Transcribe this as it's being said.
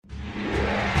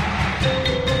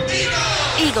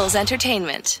Eagles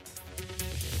Entertainment.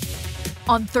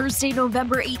 On Thursday,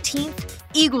 November 18th,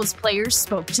 Eagles players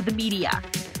spoke to the media.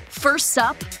 First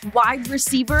up, wide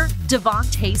receiver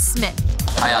DeVonta Smith.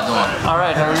 How y'all doing? All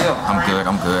right, how are you? I'm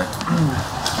good.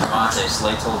 DeVonta,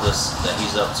 Slay told us that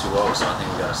he's up 2-0, so I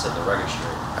think we got to set the record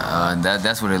straight.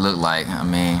 That's what it looked like. I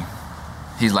mean,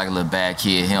 he's like a little bad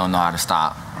kid. He don't know how to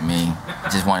stop. I mean,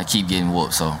 just want to keep getting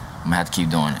whooped, so I'm going to have to keep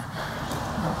doing it.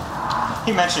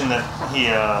 He mentioned that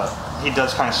he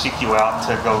does kind of seek you out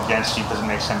to go against you because it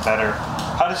makes him better.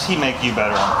 How does he make you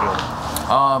better on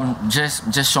the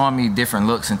field? Just showing me different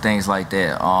looks and things like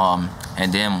that.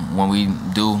 And then when we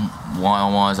do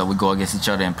one-on-ones or we go against each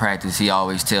other in practice, he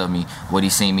always tells me what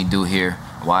he's seen me do here,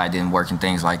 why it didn't work and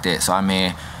things like that. So, I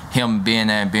mean, him being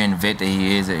there and being the vet that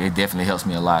he is, it definitely helps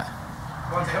me a lot.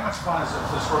 How much fun has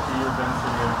this rookie year been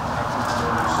for you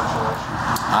in this situation?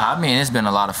 I mean, it's been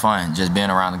a lot of fun just being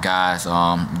around the guys,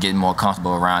 getting more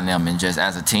comfortable around them, and just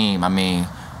as a team, I mean,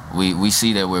 we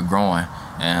see that we're growing,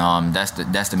 and that's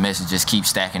the message. Just keep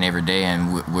stacking every day,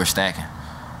 and we're stacking.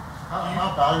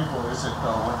 How valuable is it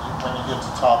though when you get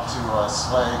to talk to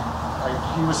Slay? Like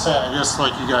he was saying, I guess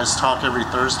like you guys talk every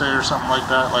Thursday or something like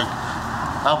that. Like,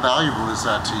 how valuable is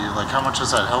that to you? Like, how much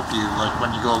does that help you? Like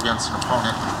when you go against an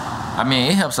opponent? I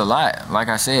mean, it helps a lot. Like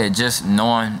I said, just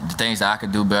knowing the things that I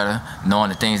could do better, knowing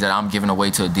the things that I'm giving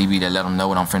away to a DB that let them know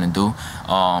what I'm finna do.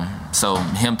 So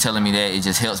him telling me that, it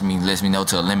just helps me, lets me know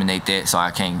to eliminate that so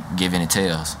I can't give any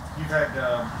tells. You've had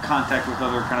contact with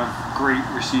other kind of great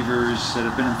receivers that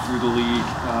have been through the league.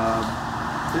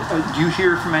 Do you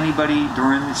hear from anybody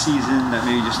during the season that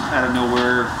maybe just out of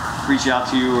nowhere reach out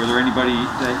to you? Or are there anybody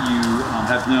that you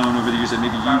have known over the years that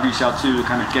maybe you reach out to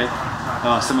kind of get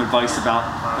some advice about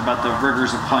the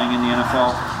rigors of playing in the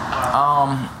NFL?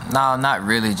 No, not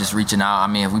really. Just reaching out. I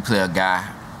mean, if we play a guy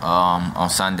on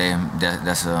Sunday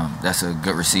that's a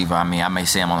good receiver, I mean, I may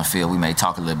see him on the field. We may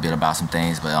talk a little bit about some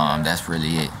things, but that's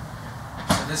really it.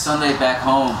 This Sunday back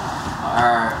home,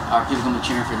 are people going to be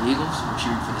cheering for the Eagles or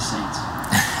cheering for the Saints?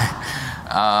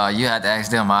 You have to ask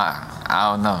them. I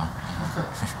don't know.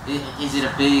 Is it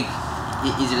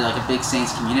like a big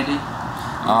Saints community?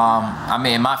 I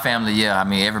mean, in my family, yeah. I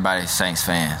mean, everybody's Saints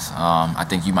fans. I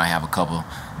think you might have a couple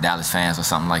Dallas fans or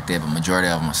something like that, but majority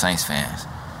of them are Saints fans.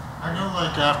 I know,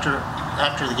 like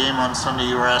after the game on Sunday,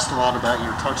 you were asked a lot about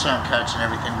your touchdown catch and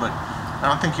everything, but I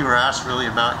don't think you were asked really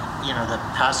about that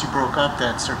pass you broke up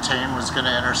that Surtain was going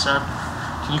to intercept.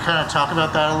 Can you kind of talk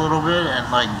about that a little bit and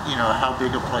how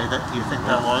big a play that you think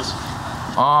that was?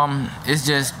 It's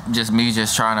just me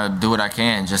just trying to do what I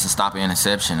can just to stop an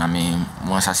interception. I mean,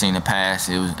 once I seen the pass,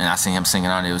 and I seen him singing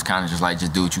on it, it was kind of just like,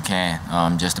 just do what you can,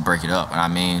 just to break it up. And I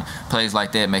mean, plays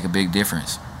like that make a big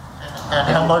difference. And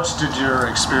how much did your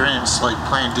experience, like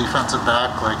playing defensive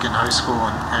back, like in high school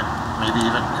and maybe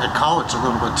even at college a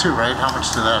little bit too, right? How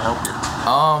much did that help you?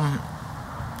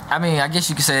 I mean, I guess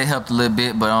you could say it helped a little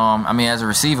bit, but I mean, as a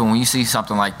receiver, when you see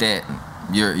something like that,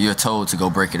 you're told to go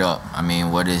break it up. I mean,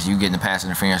 what is you getting the pass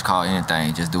interference call,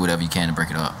 anything, just do whatever you can to break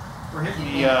it up. We're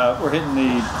hitting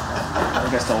the I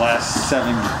guess the last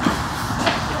 7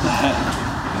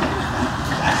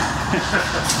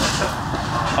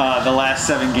 the last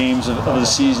 7 games of the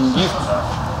season. You've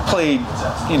played,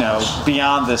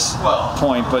 beyond this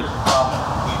point, but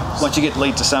once you get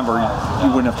late December, you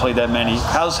wouldn't have played that many.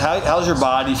 How's your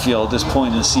body feel at this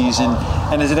point in the season?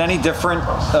 And is it any different,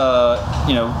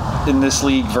 in this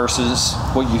league versus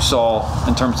what you saw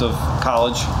in terms of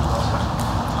college?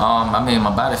 I mean,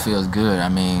 my body feels good. I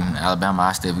mean, Alabama,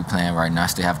 I still be playing right now. I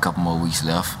still have a couple more weeks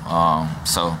left.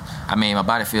 So, I mean, my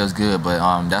body feels good, but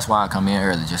that's why I come in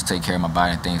early, just take care of my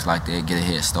body and things like that, get a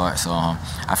head start. So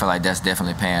I feel like that's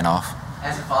definitely paying off.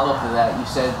 As a follow-up to that, you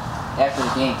said after the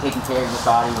game, taking care of your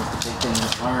body was the big thing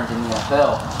you learned in the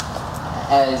NFL.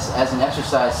 As an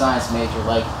exercise science major,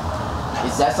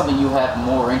 is that something you have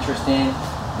more interest in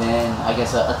than, I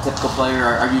guess, a typical player?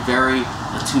 Are you very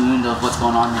attuned of what's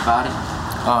going on in your body?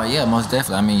 Yeah, most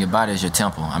definitely. I mean, your body is your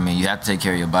temple. I mean, you have to take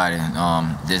care of your body.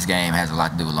 And this game has a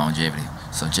lot to do with longevity.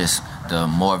 So just the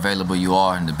more available you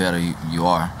are, and the better you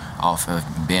are off of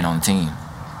being on the team.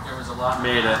 There was a lot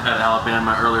made at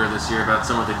Alabama earlier this year about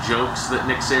some of the jokes that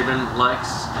Nick Saban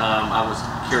likes. I was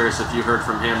curious if you heard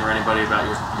from him or anybody about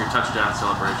your touchdown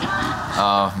celebration.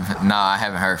 No, I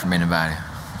haven't heard from anybody.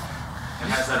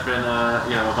 And has that been,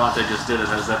 Avante just did it,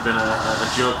 has that been a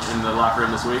joke in the locker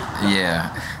room this week? Yeah.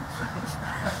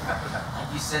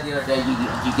 You said the other day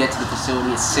you get to the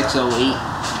facility at 6:08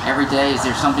 every day. Is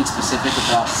there something specific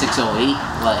about 6:08?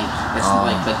 Like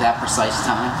that precise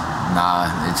time? Nah,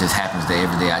 it just happens that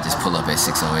every day I just pull up at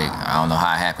 6:08. I don't know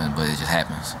how it happens, but it just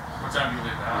happens. What time do you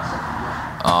leave the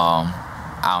house?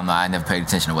 I don't know. I never paid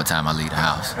attention to what time I leave the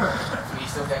house. So you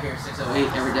still got here at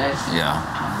 6:08 every day? Yeah.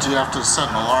 Do you have to set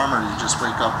an alarm, or you just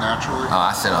wake up naturally? Oh,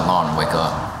 I set an alarm to wake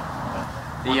up.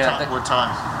 What time?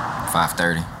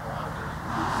 5:30.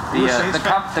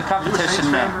 The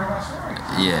competition.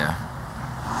 Yeah.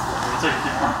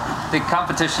 The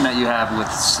competition that you have with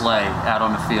Slay out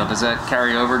on the field, does that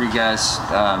carry over? Do you guys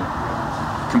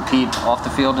compete off the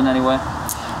field in any way?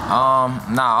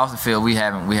 Nah, off the field we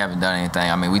haven't done anything.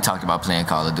 I mean, we talked about playing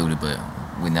Call of Duty, but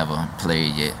we never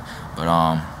played yet. But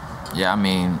yeah, I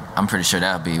mean, I'm pretty sure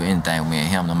that'll be anything with me and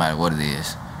him, no matter what it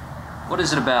is. What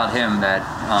is it about him that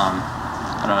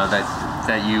I don't know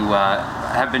that you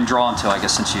have been drawn to? I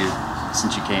guess since you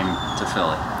came to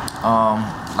Philly.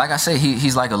 Like I said,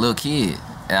 he's like a little kid.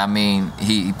 And I mean,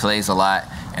 he plays a lot,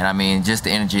 and I mean, just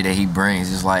the energy that he brings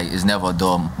is like, it's never a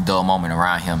dull moment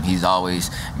around him. He's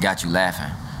always got you laughing.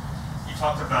 You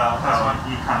talked about how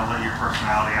he kind of let your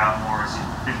personality out more as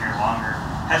you've been here longer.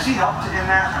 Has he helped in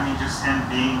that? I mean, just him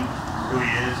being who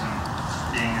he is and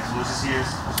being as loose as he is?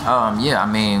 Yeah, I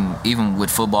mean, even with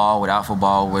football, without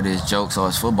football, whether it's jokes or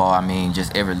it's football, I mean,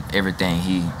 just everything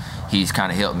he's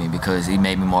kind of helped me, because he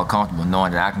made me more comfortable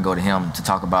knowing that I can go to him to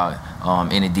talk about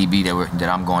any DB that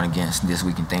I'm going against this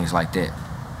week and things like that.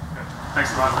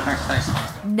 Thanks a lot. Thanks.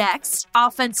 Next,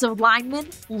 offensive lineman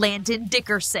Landon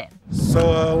Dickerson.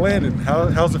 So, Landon,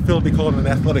 how's it feel to be called an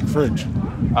athletic fridge?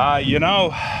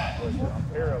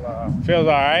 Feels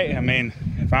all right. I mean,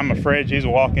 if I'm a fridge, he's a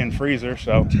walk-in freezer,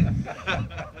 so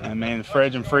I mean,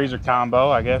 fridge and freezer combo,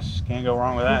 I guess, can't go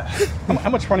wrong with that. How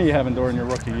much fun are you having during your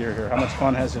rookie year here? How much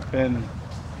fun has it been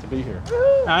to be here?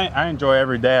 I enjoy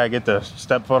every day. I get to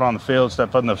step foot on the field,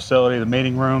 step foot in the facility, the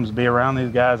meeting rooms, be around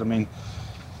these guys. I mean,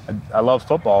 I love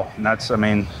football, and I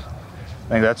think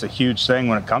that's a huge thing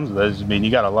when it comes to this. I mean,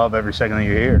 you got to love every second that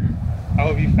you're here. How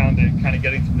have you found it kind of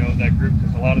getting to know that group?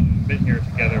 Because a lot of them have been here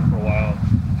together for a while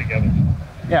together.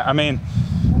 Yeah, I mean,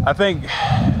 I think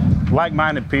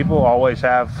like-minded people always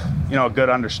have, a good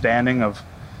understanding of,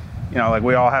 like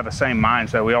we all have the same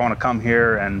mindset. We all want to come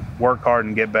here and work hard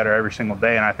and get better every single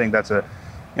day. And I think that's it's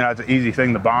an easy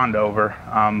thing to bond over.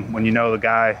 When you know the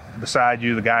guy beside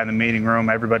you, the guy in the meeting room,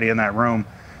 everybody in that room,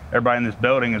 everybody in this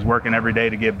building is working every day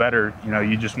to get better.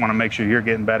 You just want to make sure you're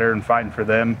getting better and fighting for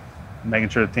them, making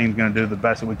sure the team's going to do the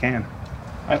best that we can.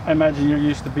 I imagine you're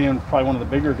used to being probably one of the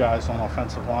bigger guys on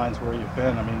offensive lines where you've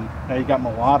been. I mean, now you got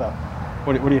Mulata.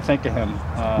 What do you think of him?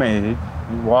 I mean,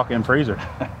 he's a walk-in freezer.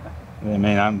 I mean,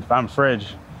 if I'm a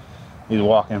fridge, he's a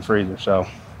walk-in freezer. So, I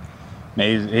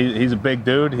mean, he's a big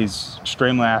dude. He's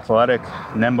extremely athletic,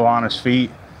 nimble on his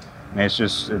feet. I mean,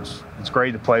 it's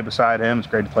great to play beside him. It's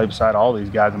great to play beside all these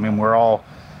guys. I mean, we're all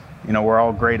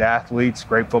great athletes,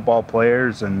 great football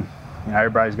players, and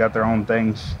everybody's got their own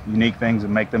things, unique things that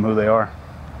make them who they are.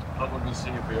 How would you see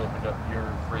if we opened up your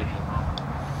fridge at home?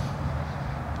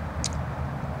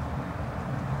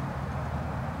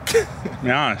 To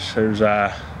be honest, there's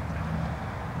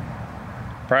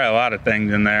probably a lot of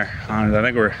things in there. I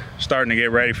think we're starting to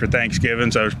get ready for Thanksgiving,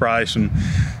 so there's probably some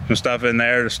stuff in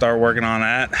there to start working on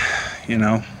that.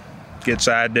 Get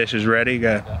side dishes ready.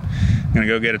 Gonna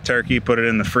go get a turkey, put it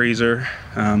in the freezer.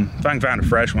 If I can find a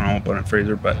fresh one, I won't put it in the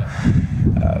freezer. But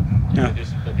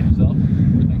Just cook it yourself?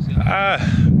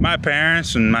 my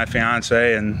parents and my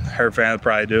fiance and her family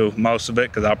probably do most of it,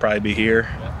 because I'll probably be here.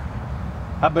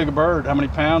 How big a bird? How many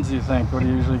pounds do you think? What do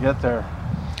you usually get there?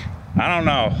 I don't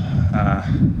know.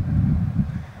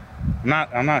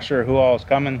 I'm not sure who all is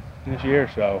coming this year,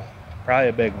 so probably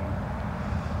a big one.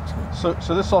 So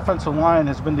this offensive line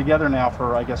has been together now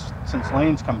for, I guess, since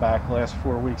Lane's come back the last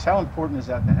 4 weeks. How important is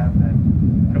that to have that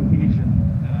cohesion,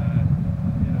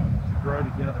 to grow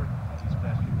together these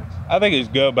past few weeks? I think it's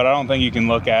good, but I don't think you can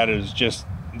look at it as just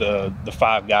the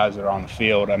 5 guys that are on the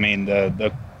field. I mean,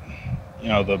 the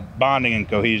bonding and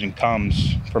cohesion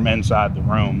comes from inside the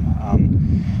room.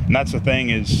 And that's the thing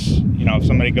is, if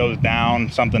somebody goes down,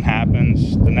 something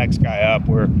happens, the next guy up,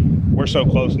 we're so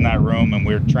close in that room, and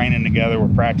we're training together,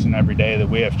 we're practicing every day, that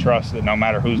we have trust that no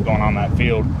matter who's going on that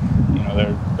field,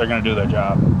 they're going to do their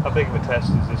job. How big of a test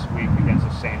is this week against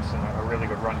the Saints and a really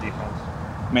good run defense?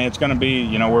 I mean, it's going to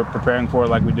be, we're preparing for it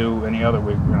like we do any other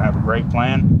week. We're going to have a great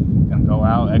plan, going to go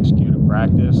out, execute at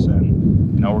practice,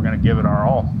 and we're going to give it our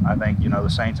all. I think, the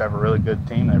Saints have a really good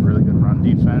team. They have a really good run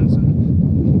defense, and,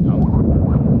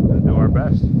 we're going to do our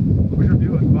best. What was your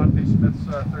view of Devontae Smith's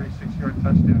 36-yard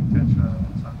touchdown catch on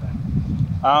Sunday?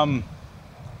 I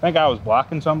think I was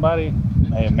blocking somebody.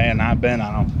 It may have not been.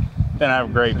 Didn't have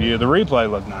a great view. The replay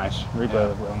looked nice. Looked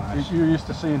real nice. You're used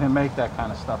to seeing him make that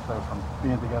kind of stuff, though, from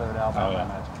being together at Alabama, I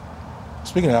imagine.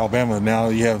 Speaking of Alabama, now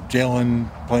you have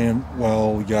Jalen playing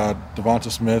well. You got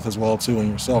Devonta Smith as well too, and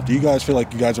yourself. Do you guys feel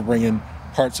like you guys are bringing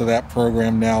parts of that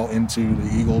program now into the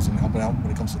Eagles and helping out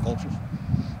when it comes to cultures?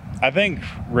 I think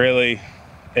really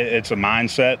it's a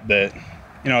mindset that,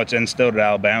 it's instilled at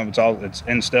Alabama. It's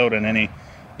instilled in any,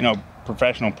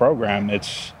 professional program.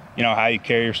 It's, how you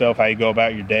carry yourself, how you go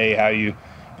about your day, how you,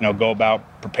 go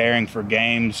about preparing for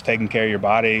games, taking care of your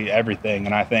body, everything.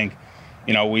 And I think,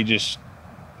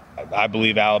 I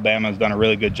believe Alabama has done a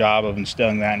really good job of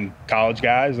instilling that in college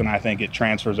guys, and I think it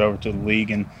transfers over to the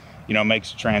league and,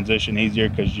 makes the transition easier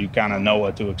because you kind of know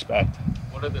what to expect.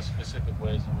 What are the specific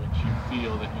ways in which you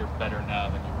feel that you're better now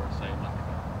than you were, say, a month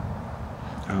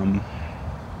ago?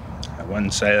 I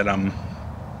wouldn't say that I'm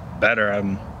better.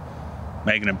 I'm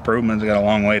making improvements. I got a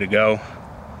long way to go.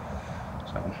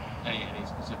 So. Any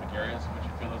specific areas in which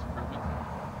you feel those improvements?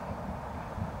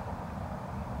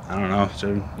 I don't know.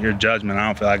 So your judgment. I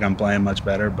don't feel like I'm playing much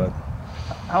better, but.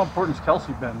 How important has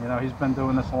Kelsey been? He's been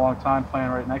doing this a long time, playing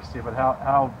right next to you. But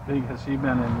how big has he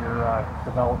been in your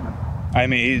development? I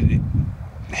mean,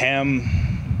 him,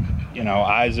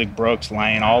 Isaac, Brooks,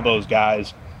 Lane, all those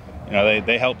guys,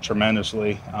 they help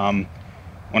tremendously.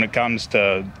 When it comes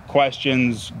to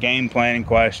questions, game planning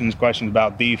questions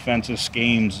about defensive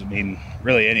schemes, I mean,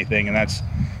 really anything. And it's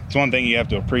one thing you have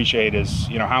to appreciate is,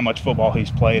 how much football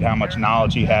he's played, how much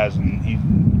knowledge he has, and he's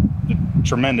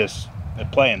tremendous at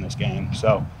playing this game.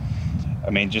 So,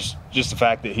 I mean, just the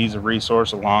fact that he's a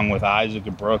resource along with Isaac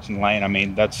and Brooks and Lane, I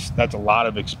mean, that's a lot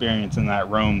of experience in that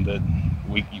room that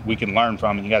we can learn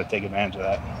from, and you got to take advantage of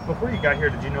that. Before you got here,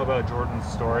 did you know about Jordan's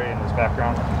story and his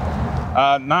background?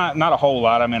 Not a whole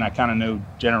lot. I mean, I kind of knew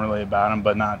generally about him,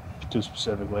 but not too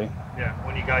specifically. Yeah,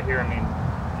 when you got here, I mean,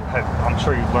 I'm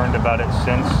sure you've learned about it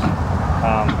since.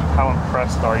 How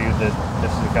impressed are you that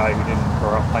this is a guy who didn't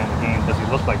grow up playing the game? Does he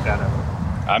look like that ever?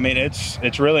 I mean,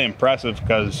 it's really impressive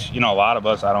because, a lot of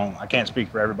us, I can't speak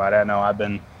for everybody. I know I've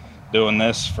been doing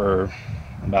this for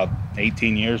about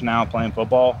 18 years now, playing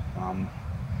football.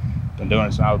 Been doing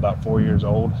it since I was about 4 years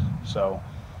old. So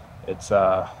it's,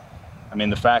 the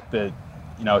fact that,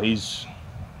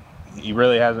 he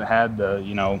really hasn't had the,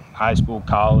 high school,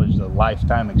 college, the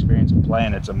lifetime experience of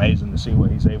playing. It's amazing to see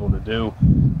what he's able to do.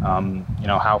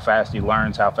 How fast he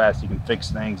learns, how fast he can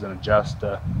fix things and adjust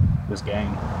to this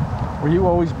game. Were you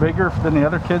always bigger than the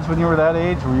other kids when you were that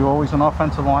age? Were you always an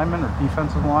offensive lineman or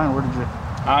defensive line? Where did you?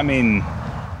 I mean,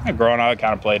 growing up, I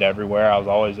kind of played everywhere. I was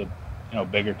always a,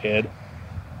 bigger kid.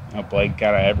 Played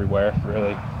kind of everywhere, really.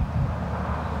 You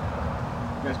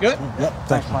guys good? Yep.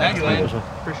 Thanks. Thank you, Lane.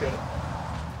 Appreciate it.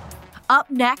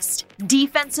 Up next,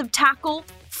 defensive tackle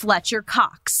Fletcher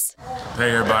Cox.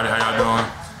 Hey everybody, how y'all doing?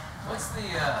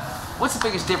 What's the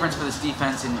biggest difference for this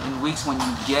defense in weeks when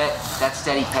you get that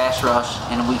steady pass rush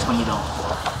and in weeks when you don't?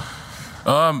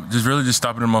 Just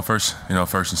stopping them on first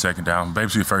and second down.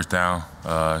 Basically first down.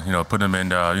 Putting them in,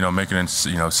 making it,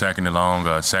 second and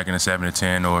long, second and 7 to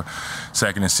 10, or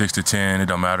second and 6 to 10. It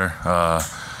don't matter.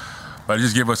 But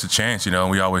just give us a chance.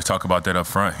 We always talk about that up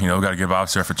front. We got to give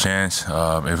ourselves a chance. If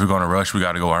we're going to rush, we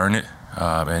got to go earn it.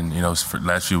 For the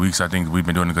last few weeks, I think we've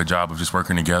been doing a good job of just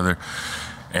working together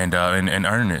and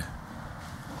earning it.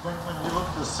 When you look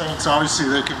at the Saints, obviously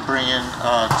they can bring in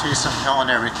Taysom Hill and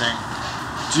everything.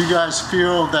 Do you guys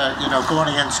feel that, going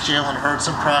against Jalen Hurts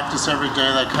in practice every day,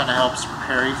 that kind of helps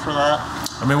prepare you for that?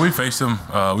 I mean, we faced them.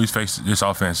 We faced this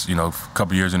offense, a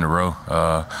couple years in a row.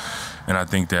 And I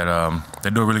think that they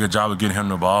do a really good job of getting him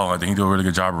the ball. I think he do a really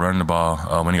good job of running the ball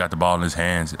when he got the ball in his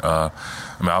hands.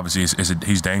 Obviously,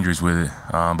 he's dangerous with it.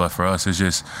 But for us, it's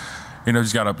just,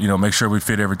 just got to, make sure we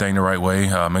fit everything the right way.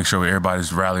 Make sure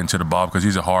everybody's rallying to the ball because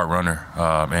he's a hard runner.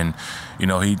 And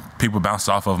people bounce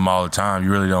off of him all the time.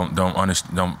 You really don't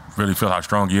really feel how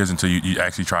strong he is until you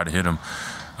actually try to hit him.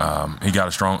 He got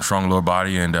a strong lower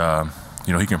body, and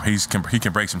he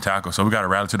can break some tackles. So we got to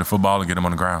rally to the football and get him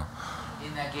on the ground.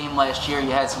 That game last year, you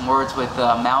had some words with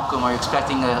Malcolm. Are you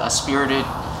expecting a spirited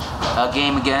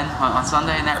game again on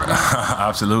Sunday in that regard?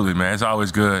 Absolutely, man. It's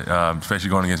always good, especially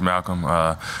going against Malcolm.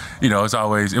 It's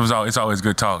always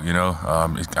good talk.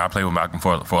 I played with Malcolm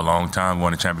for a long time,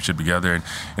 won a championship together,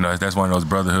 and that's one of those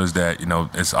brotherhoods that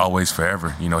it's always forever.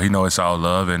 He knows it's all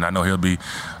love, and I know he'll be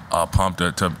pumped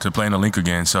to play in the link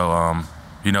again. So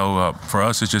for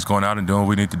us, it's just going out and doing what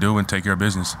we need to do and take care of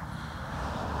business.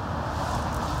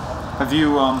 Have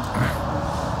you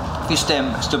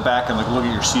stood back and look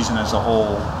at your season as a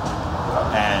whole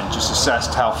and just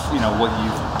assessed how what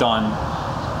you've done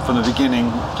from the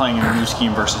beginning playing in a new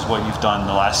scheme versus what you've done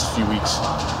the last few weeks?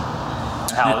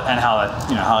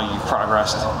 how you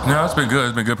progressed. No, it's been good.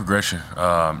 It's been good progression.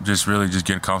 Just really just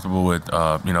getting comfortable with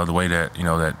the way that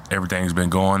that everything's been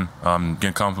going.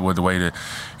 Getting comfortable with the way that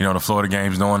the Florida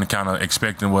games, knowing and kind of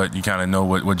expecting what you kind of know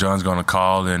what John's going to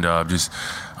call, and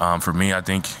for me, I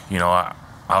think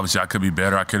obviously I could be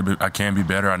better. I can be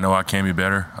better. I know I can be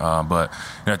better. But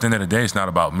at the end of the day, it's not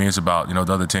about me. It's about the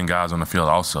other 10 guys on the field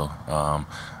also.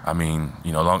 As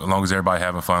long as everybody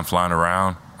having fun flying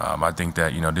around, I think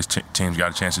that this team's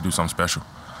got a chance to do something special.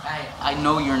 I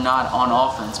know you're not on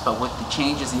offense, but with the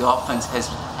changes the offense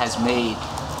has made,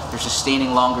 they're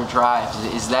sustaining longer drives.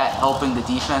 Is that helping the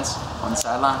defense on the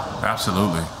sideline?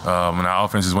 Absolutely. When our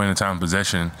offense is winning time of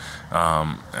possession,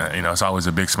 it's always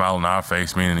a big smile on our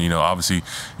face, meaning, obviously,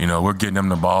 we're getting them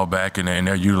the ball back and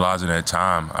they're utilizing that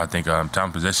time. I think time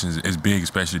of possession is big,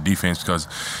 especially defense, because,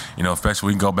 especially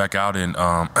we can go back out and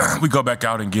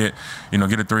get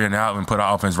a 3 and out and put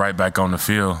our offense right back on the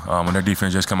field. When their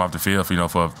defense just come off the field,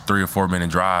 for 3 or 4 minute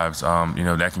drives,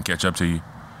 that can catch up to you.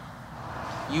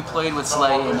 You played with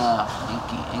Slay in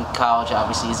college,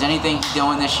 obviously. Is anything he's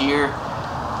doing this year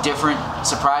different,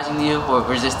 surprising to you,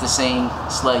 or is this the same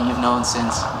Slay you've known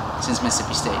since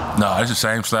Mississippi State? No, it's the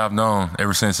same Slay I've known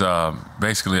ever since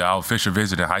basically our official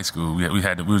visit in high school. We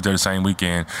was there the same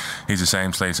weekend. He's the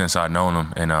same Slay since I've known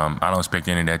him, and I don't expect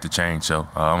any of that to change. So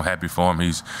I'm happy for him.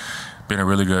 He's been a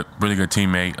really good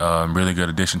teammate, really good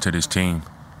addition to this team.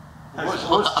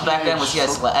 Back then, was he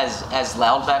as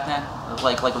loud back then?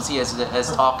 Like was he as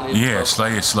talkative? Yeah,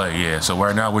 Slay is Slay, yeah. So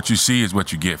right now what you see is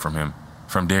what you get from him,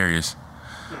 from Darius.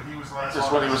 So he was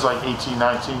just when he was like 18,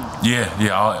 19?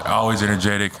 Yeah, always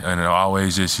energetic, and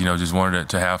always just wanted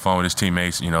to have fun with his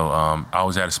teammates.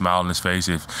 Always had a smile on his face.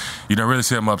 If you don't really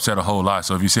see him upset a whole lot,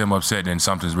 so if you see him upset, then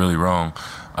something's really wrong.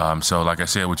 So like I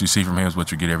said, what you see from him is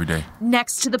what you get every day.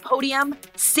 Next to the podium,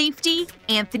 safety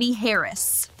Anthony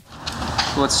Harris.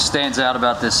 What stands out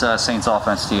about this Saints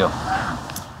offense to you?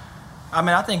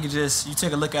 I think you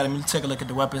take a look at them, you take a look at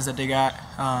the weapons that they got.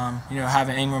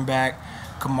 Having Ingram back,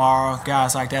 Kamara,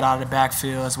 guys like that out of the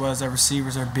backfield, as well as their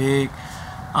receivers are big.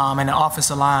 And the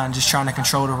offensive line just trying to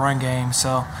control the run game.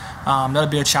 So that'll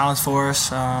be a challenge for us,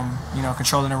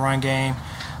 controlling the run game,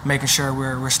 making sure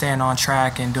we're staying on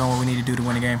track and doing what we need to do to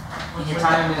win the game. In your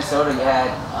time in Minnesota, you had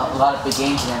a lot of big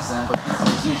games against them, but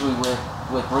it's usually with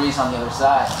Breeze on the other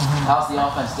side. Mm-hmm. How's the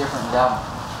offense different without him?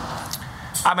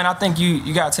 I think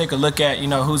you got to take a look at,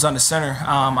 who's under center.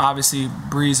 Obviously,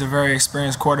 Breeze, a very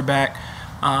experienced quarterback,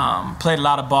 played a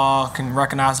lot of ball, can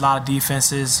recognize a lot of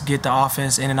defenses, get the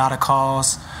offense in and out of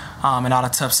calls, and out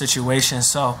of tough situations.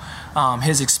 So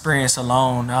his experience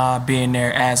alone being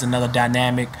there adds another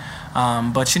dynamic.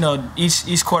 But,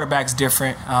 each quarterback's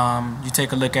different. You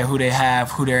take a look at who they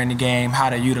have, who they're in the game, how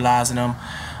they're utilizing them.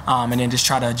 And then just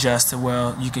try to adjust to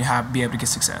you can be able to get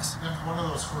success. One of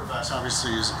those quarterbacks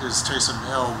obviously is Taysom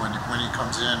Hill when he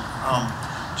comes in.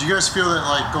 Do you guys feel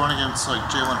that going against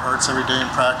Jalen Hurts every day in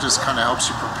practice kind of helps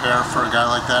you prepare for a guy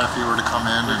like that if he were to come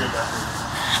in?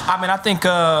 I think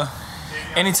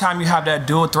anytime you have that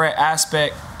dual threat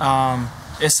aspect,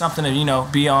 it's something to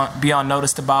be on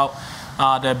noticed about.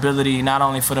 The ability not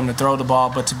only for them to throw the ball,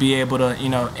 but to be able to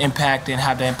impact and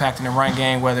have the impact in the run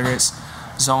game, whether it's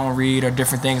zone read or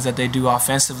different things that they do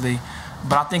offensively.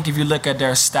 But I think if you look at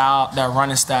their style, their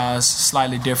running style is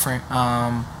slightly different.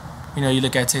 You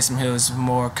look at Taysom Hill, it's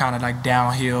more kind of like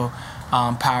downhill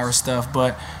power stuff.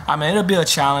 But it'll be a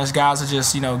challenge. Guys will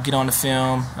just get on the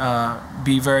film,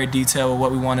 be very detailed with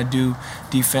what we want to do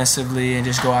defensively, and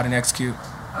just go out and execute.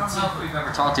 I don't know if we've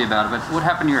ever talked to you about it, but what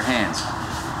happened to your hands?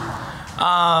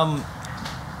 I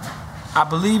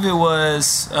believe it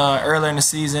was earlier in the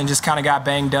season, just kind of got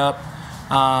banged up.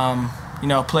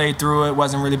 Played through it,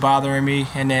 wasn't really bothering me.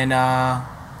 And then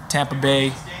Tampa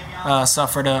Bay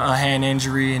suffered a hand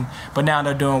injury, but now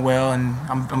they're doing well, and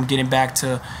I'm getting back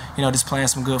to just playing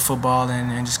some good football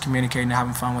and just communicating and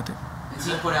having fun with it. The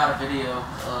team put out a video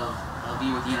of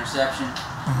you with the interception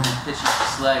and pitching to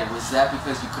Slay. Was that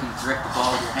because you couldn't direct the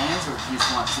ball with your hands, or did you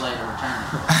just want Slay to return it?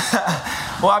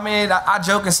 Well, I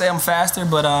joke and say I'm faster,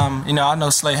 but I know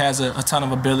Slay has a ton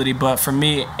of ability. But for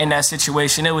me, in that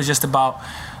situation, it was just about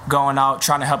going out,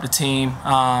 trying to help the team.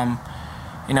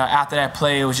 After that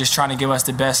play, it was just trying to give us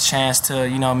the best chance to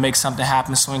make something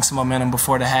happen, swing some momentum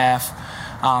before the half.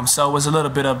 So it was a little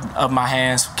bit of my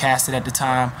hands casted at the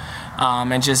time.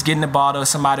 And just getting the ball to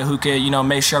somebody who could,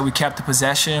 make sure we kept the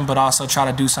possession, but also try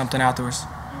to do something afterwards.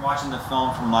 Watching the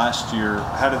film from last year,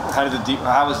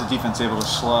 how was the defense able to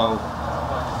slow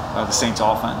the Saints'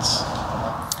 offense?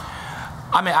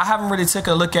 I haven't really took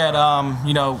a look at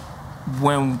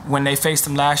when they faced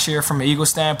them last year from an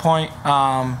Eagles standpoint.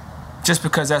 just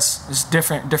because it's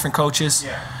different coaches.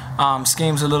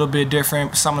 Scheme's a little bit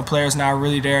different. Some of the players not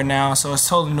really there now, so it's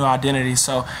totally new identity.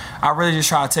 So I really just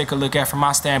try to take a look at, from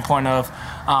my standpoint of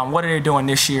what are they doing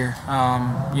this year.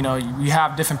 You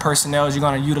have different personnel. You're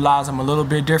going to utilize them a little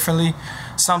bit differently.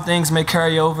 Some things may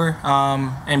carry over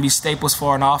and be staples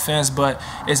for an offense, but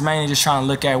it's mainly just trying to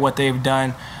look at what they've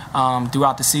done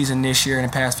throughout the season this year and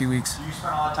the past few weeks. You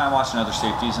spent a lot of time watching other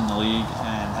safeties in the league,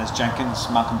 and has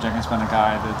Malcolm Jenkins, been a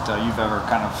guy that you've ever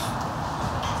kind of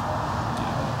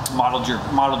modeled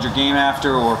your game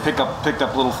after, or picked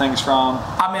up little things from?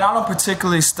 I mean, I don't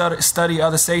particularly study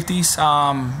other safeties.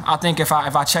 I think if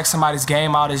I check somebody's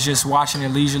game out, it's just watching it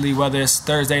leisurely, whether it's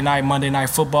Thursday night, Monday night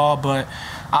football, but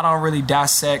I don't really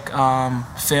dissect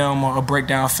film or break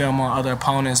down film on other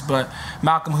opponents. But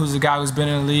Malcolm, who's a guy who's been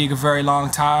in the league a very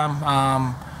long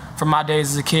time, from my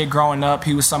days as a kid growing up,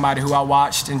 he was somebody who I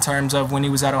watched in terms of when he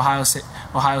was at Ohio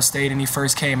State and he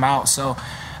first came out. So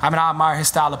I admire his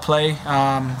style of play,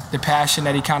 the passion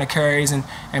that he kind of carries and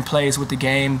plays with the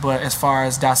game. But as far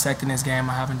as dissecting his game,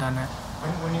 I haven't done that.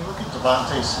 When you look at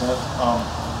DeVonta Smith,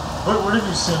 what have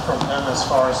you seen from him as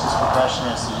far as his progression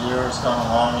as the year has gone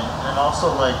along, and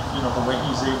also the way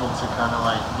he's able to kind of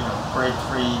break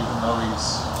free, even though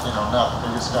he's not the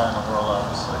biggest guy in the world,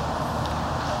 obviously.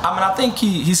 I think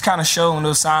he's kind of showing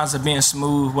those signs of being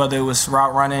smooth, whether it was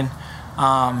route running,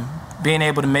 being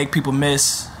able to make people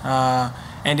miss,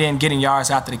 and then getting yards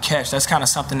after the catch. That's kind of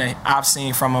something that I've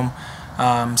seen from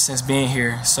him since being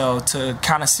here. So to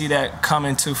kind of see that come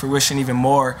into fruition even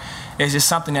more is just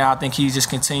something that I think he's just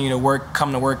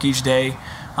come to work each day,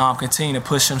 continue to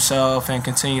push himself and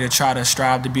continue to try to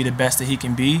strive to be the best that he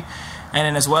can be. And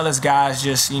then as well as guys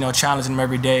just, challenging him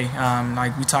every day.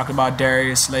 Like we talked about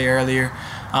Darius Slay earlier,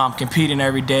 competing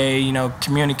every day,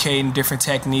 communicating different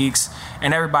techniques,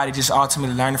 and everybody just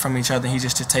ultimately learning from each other. He's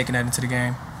just taking that into the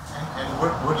game. And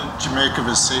what did you make of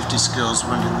his safety skills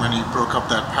when he broke up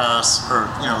that pass, or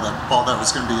that ball that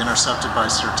was going to be intercepted by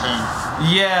Surtain?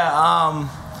 Yeah,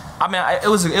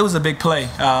 it was a big play.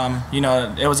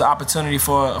 It was an opportunity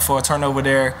for a turnover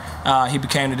there. He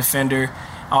became the defender,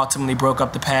 ultimately broke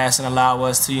up the pass and allowed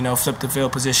us to flip the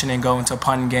field position and go into a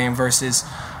punting game versus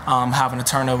having a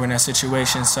turnover in that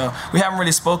situation. So we haven't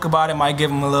really spoke about it. Might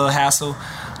give him a little hassle,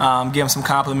 give him some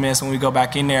compliments when we go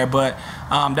back in there. But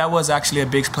that was actually a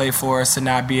big play for us to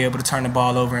not be able to turn the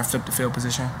ball over and flip the field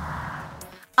position.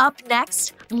 Up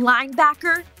next,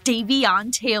 linebacker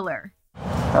Davion Taylor.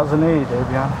 How's the knee,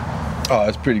 Davion? Oh,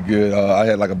 it's pretty good. I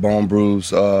had a bone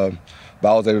bruise, but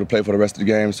I was able to play for the rest of the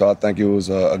game, so I think it was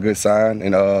a good sign.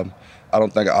 And I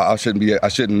don't think I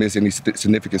shouldn't miss any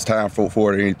significant time for it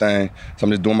or anything. So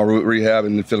I'm just doing my rehab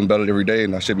and feeling better every day,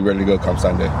 and I should be ready to go come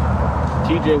Sunday.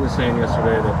 TJ was saying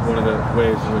yesterday that one of the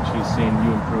ways in which he's seen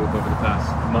you improve over the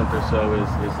past month or so is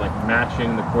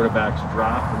matching the quarterback's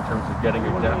drop in terms of getting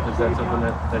your depth. Is that something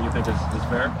that you think is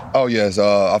fair? Oh, yes.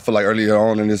 I feel like earlier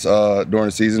on in this during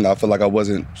the season, I feel like I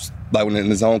wasn't when in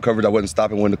the zone coverage, I wasn't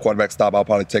stopping. When the quarterback stopped, I'll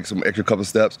probably take some extra couple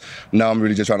steps. Now I'm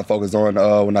really just trying to focus on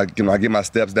when I get my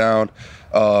steps down,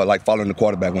 following the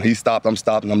quarterback. When he stopped, I'm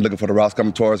stopping. I'm looking for the routes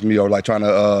coming towards me, or trying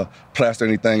to plaster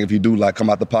anything if you do come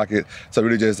out the pocket. So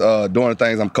really just doing the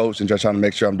things I'm coached and just trying to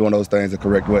make sure I'm doing those things the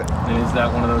correct way. And is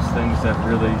that one of those things that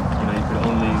really you could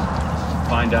only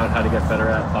find out how to get better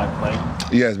at by playing?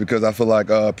 Yes, because I feel like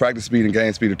practice speed and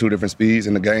game speed are two different speeds.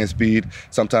 And the game speed,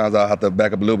 sometimes I have to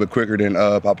back up a little bit quicker than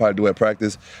I'll probably do at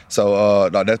practice. So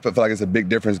I feel like it's a big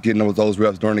difference getting those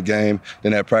reps during the game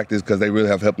than at practice, because they really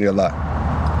have helped me a lot.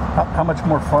 How much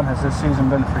more fun has this season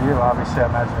been for you? Obviously, I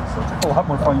imagine it's a lot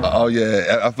more fun. Oh,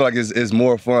 yeah. I feel like it's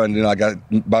more fun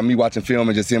than by me watching film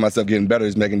and just seeing myself getting better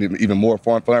is making it even more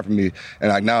fun for me.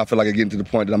 And now I feel like I'm getting to the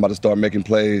point that I'm about to start making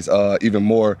plays even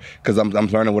more, because I'm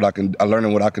learning what I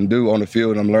can do on the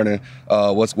field, and I'm learning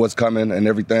what's coming and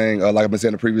everything. Like I've been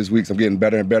saying the previous weeks, I'm getting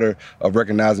better and better of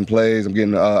recognizing plays.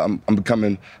 I'm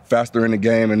becoming faster in the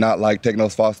game and not taking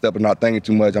those false steps and not thinking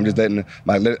too much. I'm just letting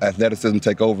my athleticism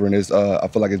take over, and I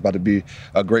feel like it's about to be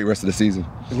a great rest of the season.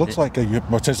 It looks like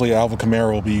potentially Alvin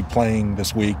Kamara will be playing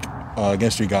this week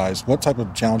against you guys. What type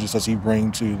of challenges does he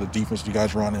bring to the defense you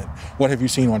guys run? And what have you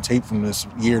seen on tape from this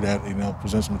year that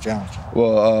presents him a challenge?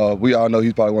 Well, we all know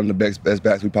he's probably one of the best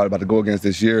backs we probably about to go against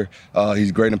this year.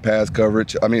 He's great in pass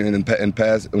coverage. I mean, in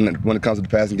pass when it comes to the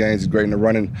passing games, he's great in the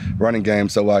running game.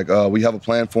 So we have a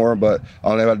plan for him, but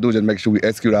all we have to do is just make sure we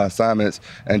execute our assignments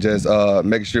and just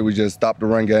make sure we just stop the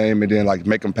run game and then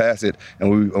make him pass it.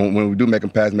 And when we do make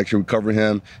him pass, make sure we cover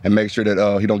him and make sure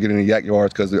that he don't get any yak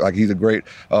yards, because he's a great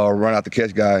run out the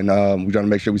catch guy, and we're trying to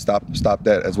make sure we stop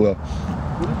that as well.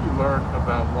 What have you learned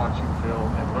about watching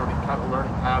film and learning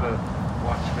how to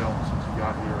watch film since you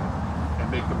got here?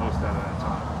 make the most out of that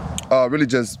time? Really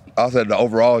just, I said the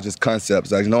overall just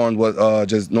concepts, like knowing what,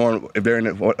 just knowing if they're in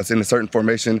a certain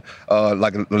formation,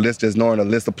 like a list, just knowing a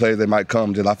list of plays that might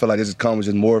come. Just I feel like it just comes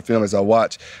just more film as I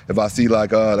watch. If I see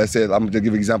like, let's say, I'm gonna give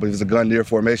you an example. If it's a gun near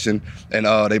formation and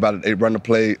they run the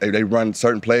play, they run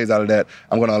certain plays out of that,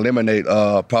 I'm gonna eliminate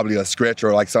probably a stretch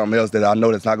or like something else that I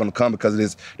know that's not gonna come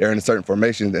because they're in a certain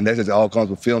formation, and that just all comes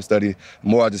with film study. The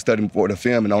more I just study for the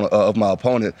film and of my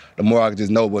opponent, the more I can just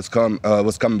know what's coming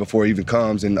before it even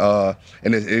comes, and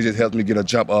it just helps me get a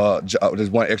jump,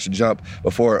 just one extra jump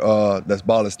before that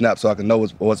ball is snapped, so I can know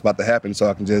what's about to happen, so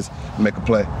I can just make a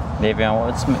play.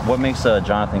 Davion, what makes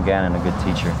Jonathan Gannon a good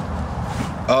teacher?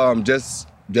 Just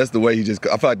the way I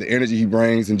feel like the energy he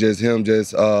brings and just him,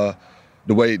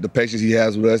 the way, the patience he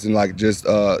has with us, and like just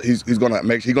he's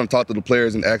gonna talk to the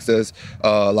players and ask us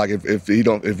like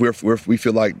if we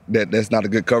feel like that's not a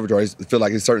good coverage, or feel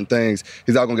like it's certain things,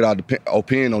 he's not gonna get our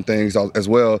opinion on things as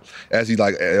well as he's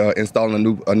like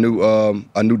installing a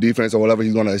new defense or whatever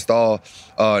he's gonna install.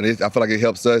 And I feel like it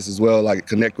helps us as well, like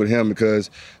connect with him, because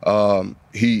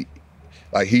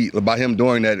by him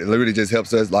doing that, it literally just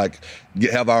helps us like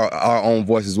have our own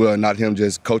voice as well, and not him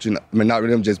just coaching. I mean, not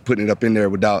him just putting it up in there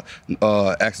without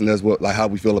asking us how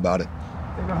we feel about it.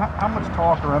 How much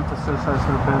talk or emphasis has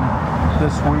there been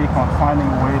this week on finding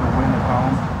a way to win at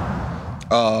home?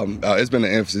 It's been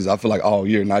an emphasis, I feel like, all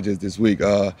year, not just this week.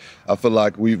 I feel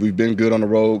like we've been good on the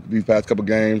road these past couple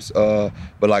games, but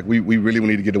like we really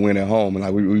need to get the win at home, and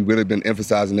like we really been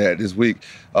emphasizing that this week.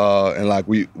 And like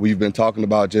we've been talking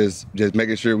about just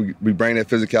making sure we bring that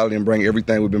physicality and bring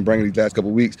everything we've been bringing these last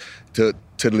couple weeks to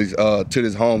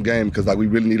this home game, because like we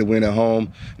really need to win at home,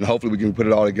 and hopefully we can put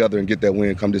it all together and get that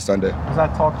win come this Sunday. Has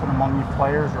that talked among you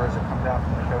players, or has it come down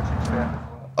from the coaching staff?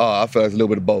 I feel like it's a little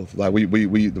bit of both. Like we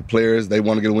the players, they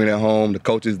want to get a win at home. The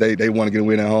coaches, they want to get a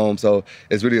win at home. So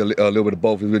it's really a little bit of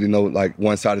both. It's really no like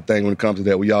one-sided thing when it comes to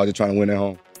that. We all just trying to win at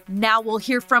home. Now we'll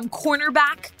hear from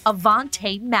cornerback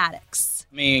Avonte Maddox.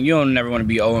 I mean, you don't never want to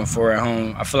be 0-4 at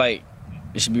home. I feel like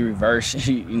it should be reversed.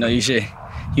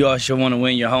 You all should want to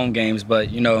win your home games,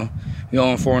 but we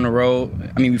 0-4 on the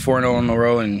road. I mean, we 4-0 on the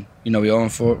road, and we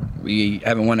 0-4. We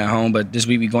haven't won at home, but this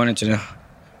week we going into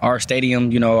our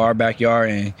stadium, our backyard,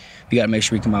 and we got to make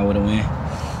sure we come out with a win.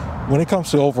 When it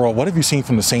comes to overall, what have you seen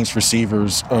from the Saints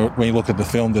receivers when you look at the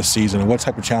film this season, and what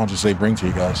type of challenges they bring to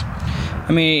you guys?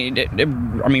 I mean,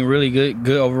 really good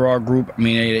overall group. I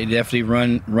mean, they definitely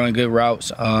run good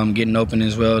routes, getting open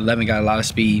as well. Levin got a lot of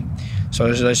speed,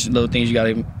 so there's little things you got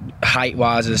to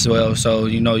height-wise as well. So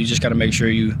you just got to make sure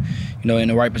you in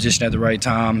the right position at the right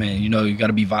time, and you got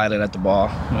to be violent at the ball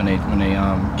when they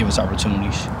give us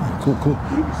opportunities. Cool. What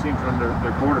have you seen from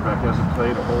their quarterback? He hasn't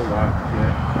played a whole lot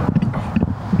yet.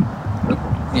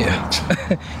 Yeah,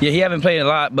 he haven't played a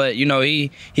lot, but he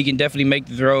can definitely make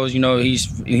the throws. He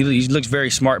looks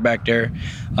very smart back there.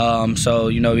 So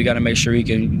we got to make sure he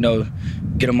can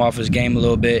get him off his game a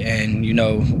little bit, and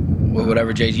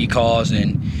whatever JG calls,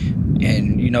 and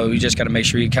we just got to make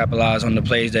sure he capitalize on the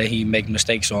plays that he make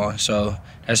mistakes on. So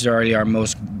that's already our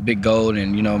most big goal,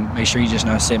 and make sure he's just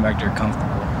not sitting back there comfortable.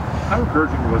 How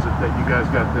encouraging was it that you guys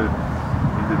got the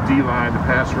D-line, the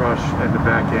pass rush, and the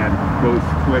back end both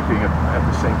clicking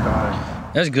at the same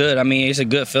time? That's good. I mean, it's a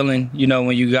good feeling,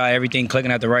 when you got everything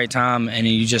clicking at the right time, and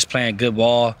you just playing good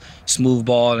ball, smooth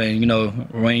ball, and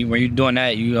when you're doing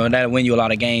that, that'll win you a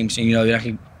lot of games. And you're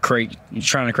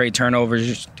trying to create turnovers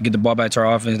just to get the ball back to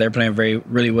our offense. They're playing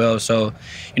really well. So,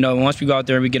 once we go out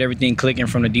there and we get everything clicking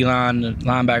from the D-line, the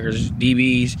linebackers,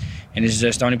 DBs, and it's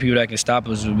just the only people that can stop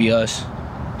us will be us.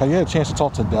 Have you had a chance to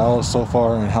talk to Dallas so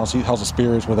far, and how's the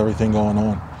spirits with everything going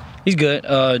on? He's good.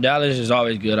 Dallas is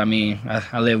always good. I mean,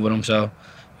 I live with him, so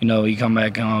he come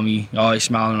back home, he always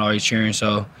smiling, always cheering.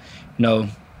 So,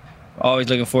 always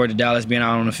looking forward to Dallas being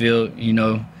out on the field.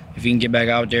 If he can get back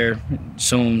out there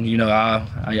soon,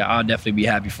 I'll definitely be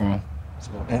happy for him.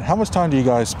 And how much time do you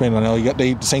guys spend? I know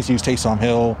the Saints use Taysom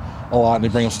Hill a lot, and they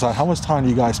bring him some time. How much time do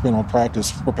you guys spend on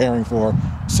practice preparing for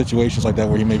situations like that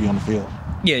where you may be on the field?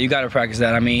 Yeah, you got to practice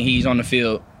that. I mean, he's on the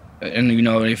field, and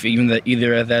if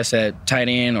either that's at tight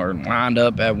end or lined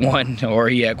up at one, or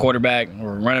he at quarterback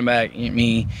or running back. I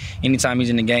mean, anytime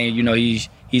he's in the game,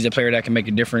 he's a player that can make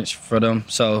a difference for them.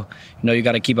 So, you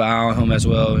got to keep an eye on him as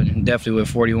well, and definitely with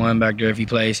 41 back there if he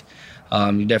plays,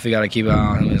 you definitely got to keep an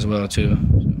eye on him as well too.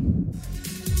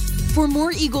 For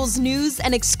more Eagles news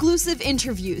and exclusive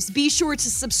interviews, be sure to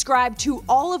subscribe to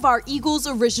all of our Eagles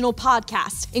original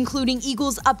podcasts, including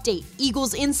Eagles Update,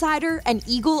 Eagles Insider, and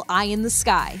Eagle Eye in the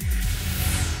Sky.